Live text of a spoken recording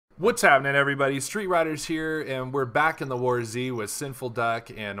What's happening, everybody? Street Riders here, and we're back in the WarZ with Sinful Duck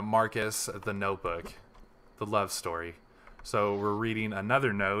and Marcus, the Notebook, the love story. So we're reading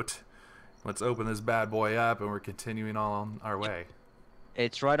another note. Let's open this bad boy up, and we're continuing on our way.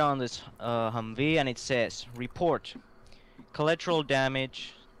 It's right on this Humvee, and it says, report, collateral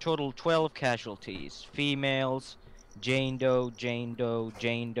damage, total 12 casualties, females, Jane Doe, Jane Doe,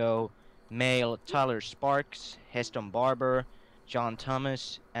 Jane Doe, male Tyler Sparks, Heston Barber, John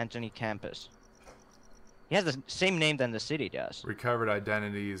Thomas, Anthony Campus. He has the same name than the city does. Recovered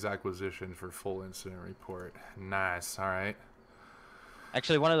identities, acquisition for full incident report. Nice, alright.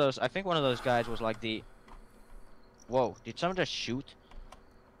 Actually, I think one of those guys was like the... Whoa, did someone just shoot?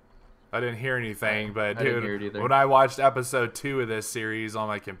 I didn't hear anything, but I didn't hear it dude, either. when I watched episode 2 of this series on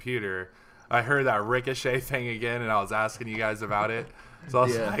my computer, I heard that ricochet thing again, and I was asking you guys about it. So I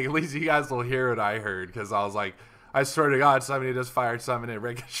was like, at least you guys will hear what I heard, because I was like, I swear to God, somebody just fired something and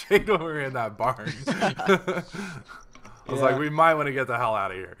ricocheted when we were in that barn. I was like, we might want to get the hell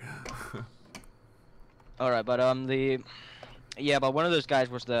out of here. Alright, but but one of those guys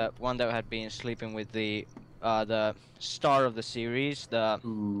was the one that had been sleeping with the star of the series,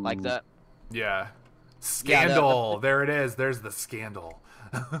 Yeah. Scandal. There it is. There's the scandal.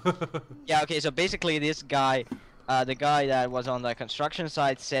 Yeah, okay, so basically this guy, the guy that was on the construction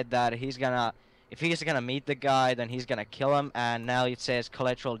site said that if he's gonna meet the guy, then he's gonna kill him, and now it says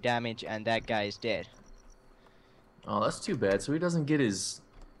collateral damage and that guy is dead. Oh, that's too bad. So he doesn't get his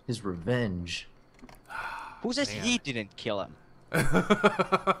revenge. Who says he didn't kill him? He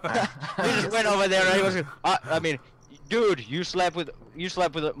just went over there and he was, I mean, dude, you slept with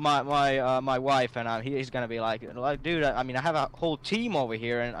my wife, and he's gonna be like, dude, I mean, I have a whole team over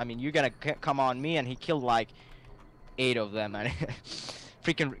here, and I mean, you're gonna come on me, and he killed like 8 of them, and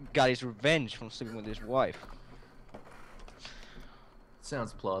freaking got his revenge from sleeping with his wife.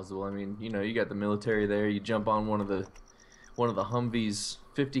 Sounds plausible. I mean, you know, you got the military there. You jump on one of the Humvee's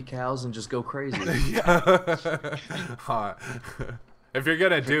 50 cows and just go crazy. If you're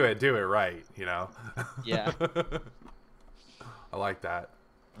gonna do it right, you know. Yeah. I like that.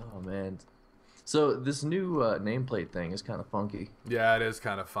 Oh man. So this new nameplate thing is kind of funky. Yeah, it is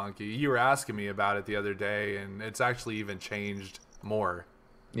kind of funky. You were asking me about it the other day, and it's actually even changed more.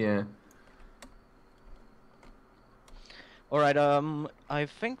 Yeah. Alright, I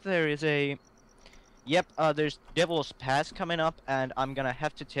think there is there's Devil's Pass coming up, and I'm gonna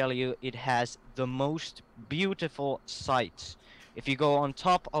have to tell you, it has the most beautiful sights. If you go on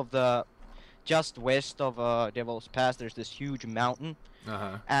top of just west of Devil's Pass, there's this huge mountain.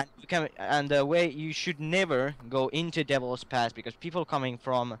 And the way you should never go into Devil's Pass, because people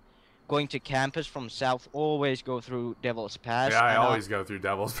going to campus from south always go through Devil's Pass. Yeah, I always go through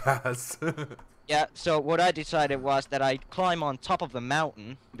Devil's Pass. Yeah, so what I decided was that I climb on top of the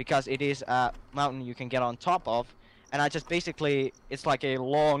mountain, because it is a mountain you can get on top of, and I just basically, it's like a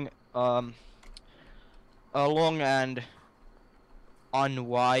long and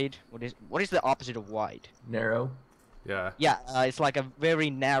unwide. What is the opposite of wide? Narrow. Yeah. Yeah, it's like a very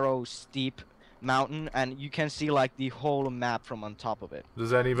narrow, steep mountain, and you can see like the whole map from on top of it.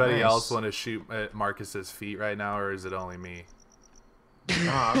 Does anybody else want to shoot at Marcus's feet right now, or is it only me?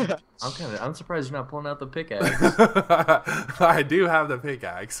 I'm surprised you're not pulling out the pickaxe. I do have the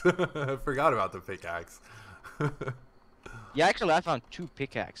pickaxe. I forgot about the pickaxe. Yeah, actually, I found 2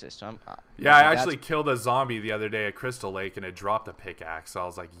 pickaxes. So yeah, I actually killed a zombie the other day at Crystal Lake, and it dropped a pickaxe. So I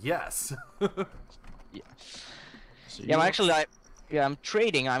was like, yes. Yeah. So yeah, actually, I'm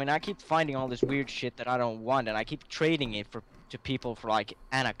trading. I mean, I keep finding all this weird shit that I don't want, and I keep trading it to people for like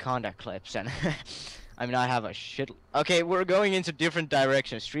anaconda clips, and I mean, I have a shit. Okay, we're going into different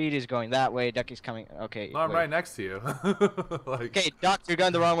directions. Street is going that way. Duck is coming. Okay. No, I'm right next to you. Okay, Duck, you're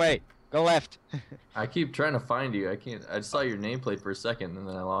going the wrong way. Go left. I keep trying to find you. I can't. I saw your nameplate for a second, and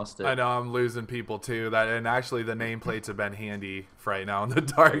then I lost it. I know, I'm losing people too. And actually, the nameplates have been handy for right now in the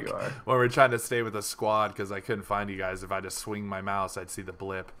dark when we're trying to stay with a squad, because I couldn't find you guys. If I just swing my mouse, I'd see the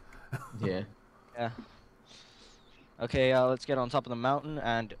blip. Yeah. Yeah. Okay, let's get on top of the mountain,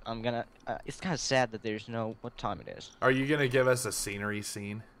 and I'm gonna. It's kind of sad that there's no what time it is. Are you gonna give us a scenery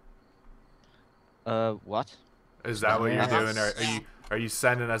scene? What? Is that what you're doing? Are you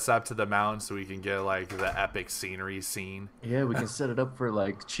sending us up to the mountain so we can get like the epic scenery scene? Yeah, we can set it up for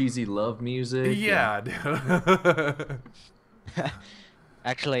like cheesy love music. Yeah, dude.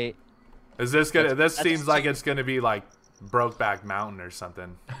 Actually, is this gonna? This seems like it's gonna be like Brokeback Mountain or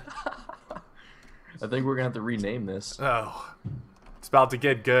something. I think we're gonna have to rename this. Oh, it's about to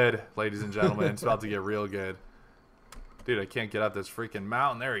get good, ladies and gentlemen. It's about to get real good. Dude, I can't get up this freaking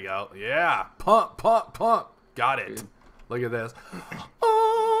mountain. There we go. Yeah, pump, pump, pump. Got it. Look at this.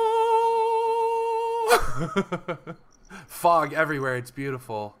 Oh, Fog everywhere. It's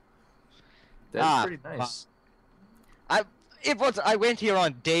beautiful. That's pretty nice. I went here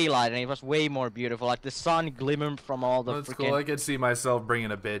on daylight and it was way more beautiful. Like the sun glimmered from all the. That's freaking... cool. I could see myself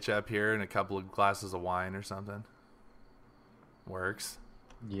bringing a bitch up here and a couple of glasses of wine or something. Works.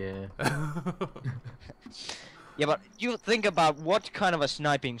 Yeah. Yeah, but you think about what kind of a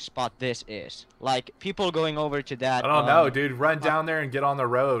sniping spot this is. Like people going over to that. I don't know, dude. Run down there and get on the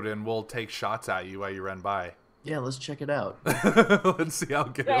road, and we'll take shots at you while you run by. Yeah, let's check it out. Let's see how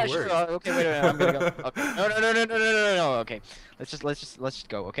good it works. Sure. Okay, wait, I'm gonna go. Okay. No. Okay, let's just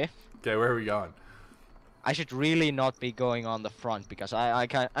go. Okay. Okay, where are we going? I should really not be going on the front because I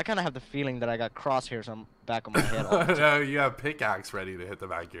kind of have the feeling that I got crosshairs on back of my head. All the time. No, you have pickaxe ready to hit the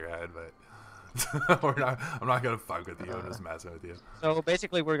back of your head, but I'm not gonna fuck with you. I'm just messing with you. So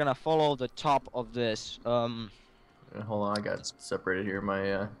basically, we're gonna follow the top of this. Hold on, I got separated here.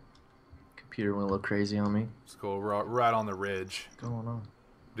 My computer went a little crazy on me. It's cool. We're right on the ridge. What's going on?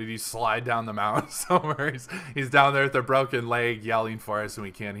 Did he slide down the mountain somewhere? He's down there with a broken leg, yelling for us, and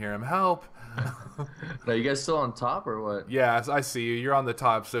we can't hear him. Help! No, you guys still on top or what? Yeah, I see you. You're on the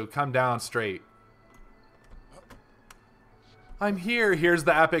top, so come down straight. I'm here. Here's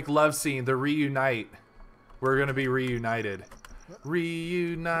the epic love scene, the reunite. We're gonna be reunited.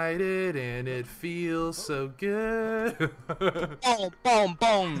 Reunited, and it feels so good. Boom, boom,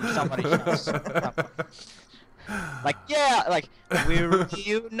 boom! Somebody shouts. Like, yeah, like, we're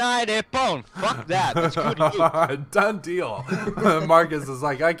reunited, boom! Fuck that, that's good to you. Done deal. Marcus is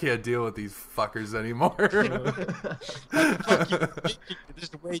like, I can't deal with these fuckers anymore. This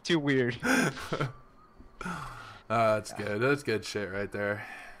is way too weird. That's good. That's good shit right there.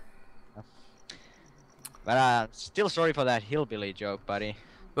 But still sorry for that hillbilly joke, buddy.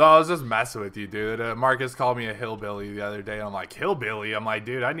 No, I was just messing with you, dude. Marcus called me a hillbilly the other day. And I'm like, hillbilly? I'm like,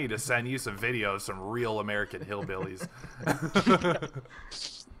 dude, I need to send you some videos, some real American hillbillies.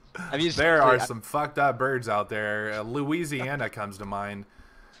 There are some fucked up birds out there. Louisiana comes to mind.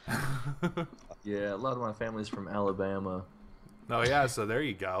 Yeah, a lot of my family's from Alabama. Oh yeah, so there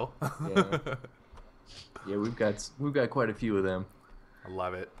you go. Yeah, yeah, we've got quite a few of them. I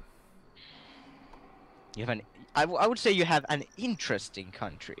love it. You have I would say you have an interesting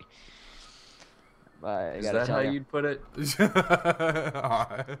country. Is that how you'd put it? Now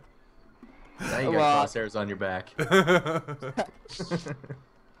you got crosshairs on your back.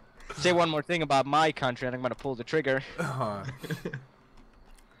 Say one more thing about my country and I'm gonna pull the trigger.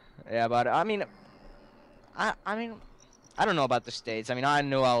 Yeah, but I mean, I don't know about the States. I mean, I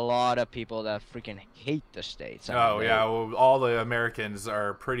know a lot of people that freaking hate the States. I mean, yeah, well, all the Americans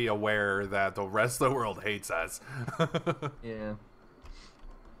are pretty aware that the rest of the world hates us. Yeah.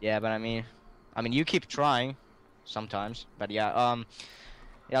 Yeah, but I mean, you keep trying, sometimes. But yeah,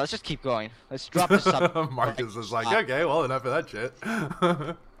 yeah, let's just keep going. Let's drop the sub. Marcus is like, okay, well, enough of that shit.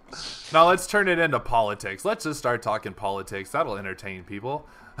 Now let's turn it into politics. Let's just start talking politics. That'll entertain people.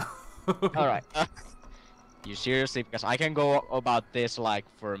 All right. You seriously? Because I can go about this like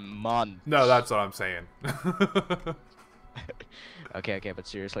for a month. No, that's what I'm saying. Okay, but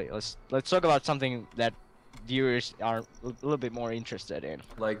seriously, let's talk about something that viewers are a little bit more interested in.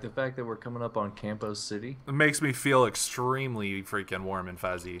 Like the fact that we're coming up on Campos City. It makes me feel extremely freaking warm and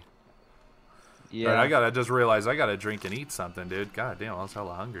fuzzy. Yeah. Right, I just realized I gotta drink and eat something, dude. God damn, I was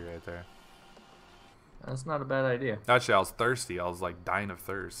hella hungry right there. That's not a bad idea. Actually, I was thirsty. I was like dying of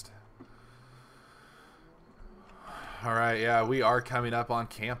thirst. All right, yeah, we are coming up on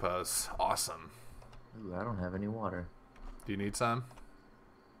Campos. Awesome. Ooh, I don't have any water. Do you need some?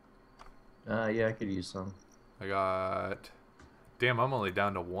 Yeah, I could use some. I got... Damn, I'm only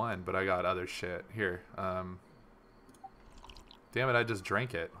down to one, but I got other shit. Here. Damn it, I just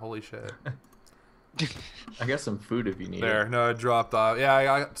drank it. Holy shit. I got some food if you need There, it. no, it dropped off. Yeah, I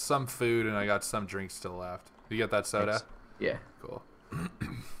got some food and I got some drinks still left. You get that soda? Thanks. Yeah. Cool.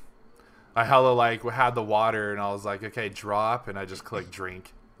 I hella like had the water and I was like, okay, drop, and I just clicked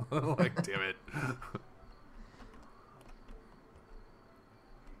drink. Like, damn it.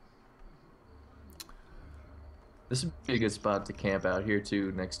 This would be a good spot to camp out here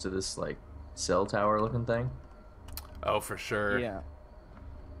too, next to this like cell tower looking thing. Oh, for sure. Yeah.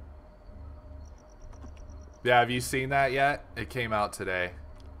 Yeah, have you seen that yet? It came out today.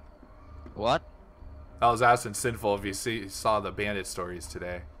 What? I was asking Sinful if you saw the Bandit stories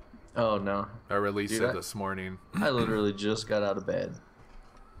today. Oh no. I released Dude, it this morning. I literally just got out of bed.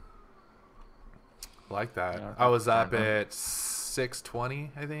 Like that. Yeah, I was up at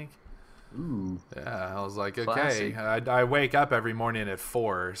 6:20, I think. Ooh. Yeah, I was like, okay. Classy. I wake up every morning at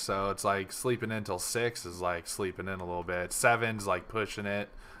 4, so it's like sleeping in till 6 is like sleeping in a little bit. 7's like pushing it.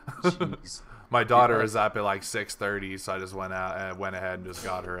 Jeez. My daughter was up at like 6:30, so I just went ahead and just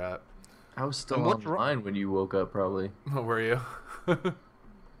got her up. I was still online when you woke up, probably. Were you?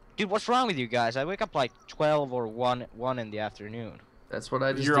 Dude, what's wrong with you guys? I wake up like 12 or 1 in the afternoon. That's what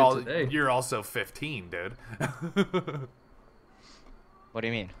I just did today. You're also 15, dude. What do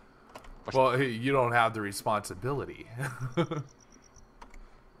you mean? Well, you don't have the responsibility.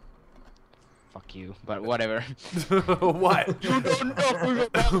 Fuck you, but whatever. What? You don't know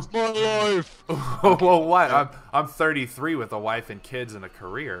about my life. Well, what? I'm 33 with a wife and kids and a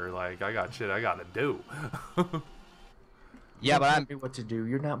career. Like, I got shit I gotta do. Yeah, but Tell me what to do.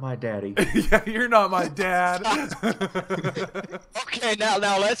 You're not my daddy. Yeah, you're not my dad. Okay, now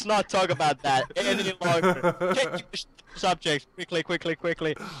let's not talk about that any longer. Change the subject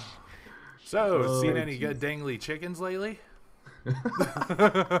quickly. So, seen any good dangly chickens lately?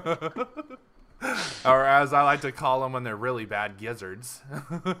 Or as I like to call them when they're really bad, gizzards.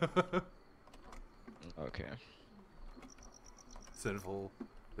 Okay. Sinful.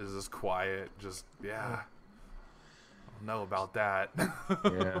 This is quiet. Just, yeah. I don't know about that.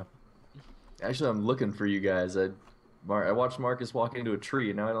 Yeah. Actually, I'm looking for you guys. I watched Marcus walk into a tree,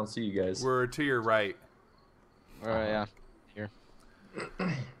 and now I don't see you guys. We're to your right. Yeah. Here.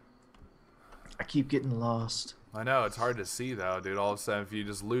 I keep getting lost. I know, it's hard to see though, dude. All of a sudden, if you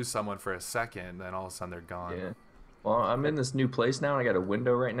just lose someone for a second, then all of a sudden they're gone. Yeah. Well, I'm in this new place now, and I got a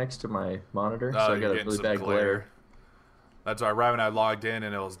window right next to my monitor, Oh, so I you're got a getting really some bad glare. That's why right when I logged in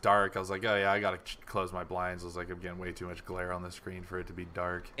and it was dark, I was like, oh yeah, I gotta close my blinds. I was like, I'm getting way too much glare on the screen for it to be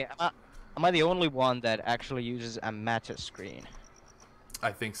dark. Yeah, am I the only one that actually uses a matte screen?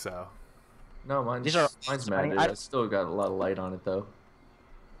 I think so. No, mine's I matted. mean, I still got a lot of light on it, though.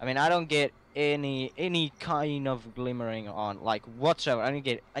 I mean, I don't get any kind of glimmering on, like, whatsoever.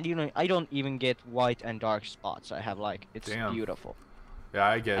 I don't even get white and dark spots. I have, like, it's Damn. beautiful. Yeah,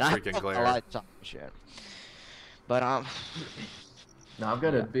 I get And I freaking have glare. lights on and shit. But Now I've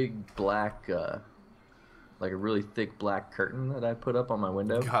got a big black, like a really thick black curtain that I put up on my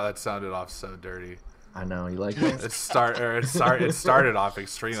window. God, that sounded off so dirty. I know, you like that? It started off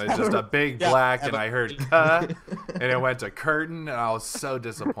extremely just a big black, and I heard and it went to curtain, and I was so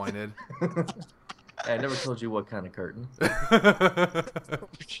disappointed. I never told you what kind of curtain.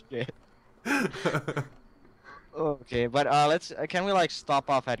 shit. Okay, but can we like stop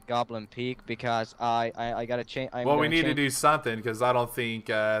off at Goblin Peak, because I gotta change. Well, we need to do something, because I don't think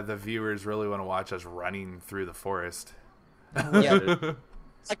the viewers really want to watch us running through the forest. Yeah.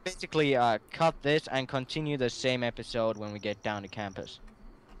 Like basically cut this and continue the same episode when we get down to campus.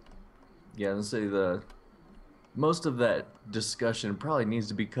 Yeah, let's say most of that discussion probably needs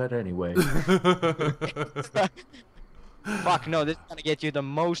to be cut anyway. Fuck no, this is gonna get you the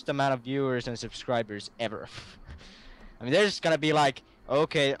most amount of viewers and subscribers ever. I mean, there's gonna be like,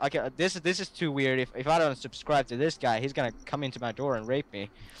 okay, this is too weird. If I don't subscribe to this guy, he's gonna come into my door and rape me.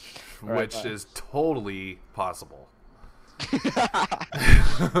 Which is totally possible.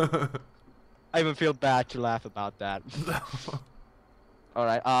 I even feel bad to laugh about that.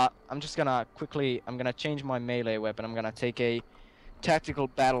 Alright, I'm just gonna I'm gonna change my melee weapon. I'm gonna take a tactical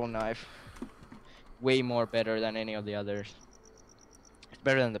battle knife. Way more better than any of the others. It's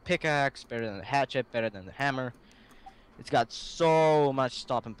better than the pickaxe, better than the hatchet, better than the hammer. It's got so much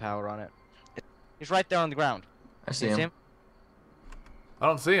stopping power on it. He's right there on the ground. I see him. I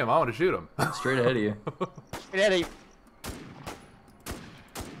don't see him. I want to shoot him. Straight ahead of you. Straight ahead of you.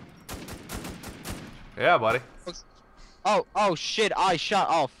 Yeah, buddy. Oh shit,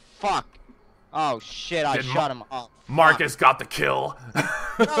 oh fuck. Oh shit, I shot him. Oh, Marcus got the kill.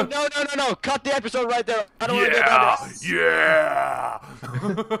 No. Cut the episode right there. I don't want to get down there. Yeah.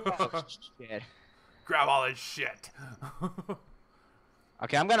 Oh shit. Grab all this shit.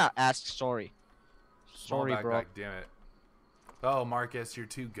 Okay, I'm gonna ask sorry. Sorry, bro. Back, damn it. Oh, Marcus, you're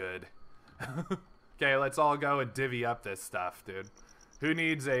too good. Okay, let's all go and divvy up this stuff, dude. Who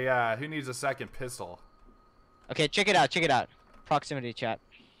needs a second pistol? Okay, check it out. Proximity chat.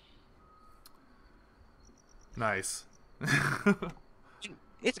 Nice.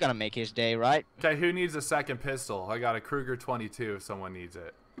 It's gonna make his day, right? Okay, who needs a second pistol? I got a Kruger 22 if someone needs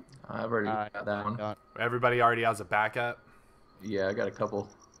it. I've already got that one. Everybody already has a backup? Yeah, I got a couple.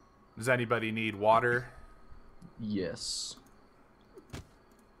 Does anybody need water? Yes.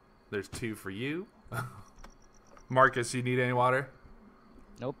 There's 2 for you. Marcus, you need any water?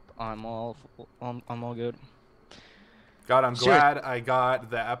 Nope, I'm all good. God, I'm glad I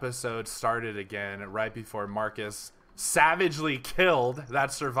got the episode started again right before Marcus savagely killed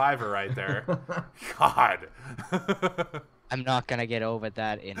that survivor right there. God. I'm not gonna get over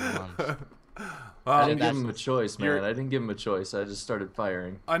that in months. I Well, didn't give him a that's- choice, man. you're- I didn't give him a choice. I just started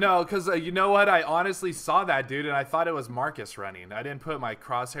firing. I know, because you know what? I honestly saw that dude, and I thought it was Marcus running. I didn't put my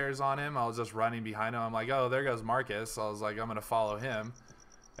crosshairs on him. I was just running behind him. I'm like, oh, there goes Marcus. So I was like, I'm going to follow him.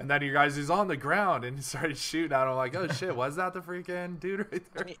 And then you guys, he's on the ground, and he started shooting at him. I'm like, oh, shit, was that the freaking dude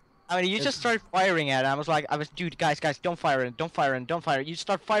right there? I mean, you just started firing at him. I was, dude, guys, don't fire him, don't fire him, don't fire him. You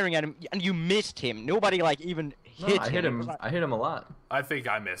start firing at him, and you missed him. Nobody, like, even No, hit I him. hit It him. was like- I hit him a lot. I think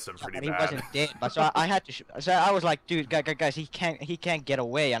I missed him pretty and he bad. wasn't dead, but so I had to. So I was like, dude, guys, he can't get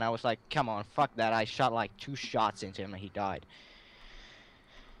away, and I was like, come on, fuck that. I shot like 2 shots into him, and he died.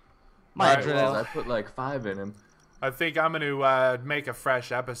 My Alright, drill. I put like 5 in him. I think I'm going to make a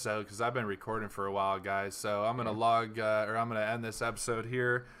fresh episode because I've been recording for a while, guys. So I'm going to I'm going to end this episode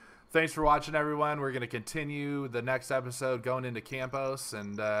here. Thanks for watching, everyone. We're going to continue the next episode going into Campos,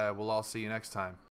 and we'll all see you next time.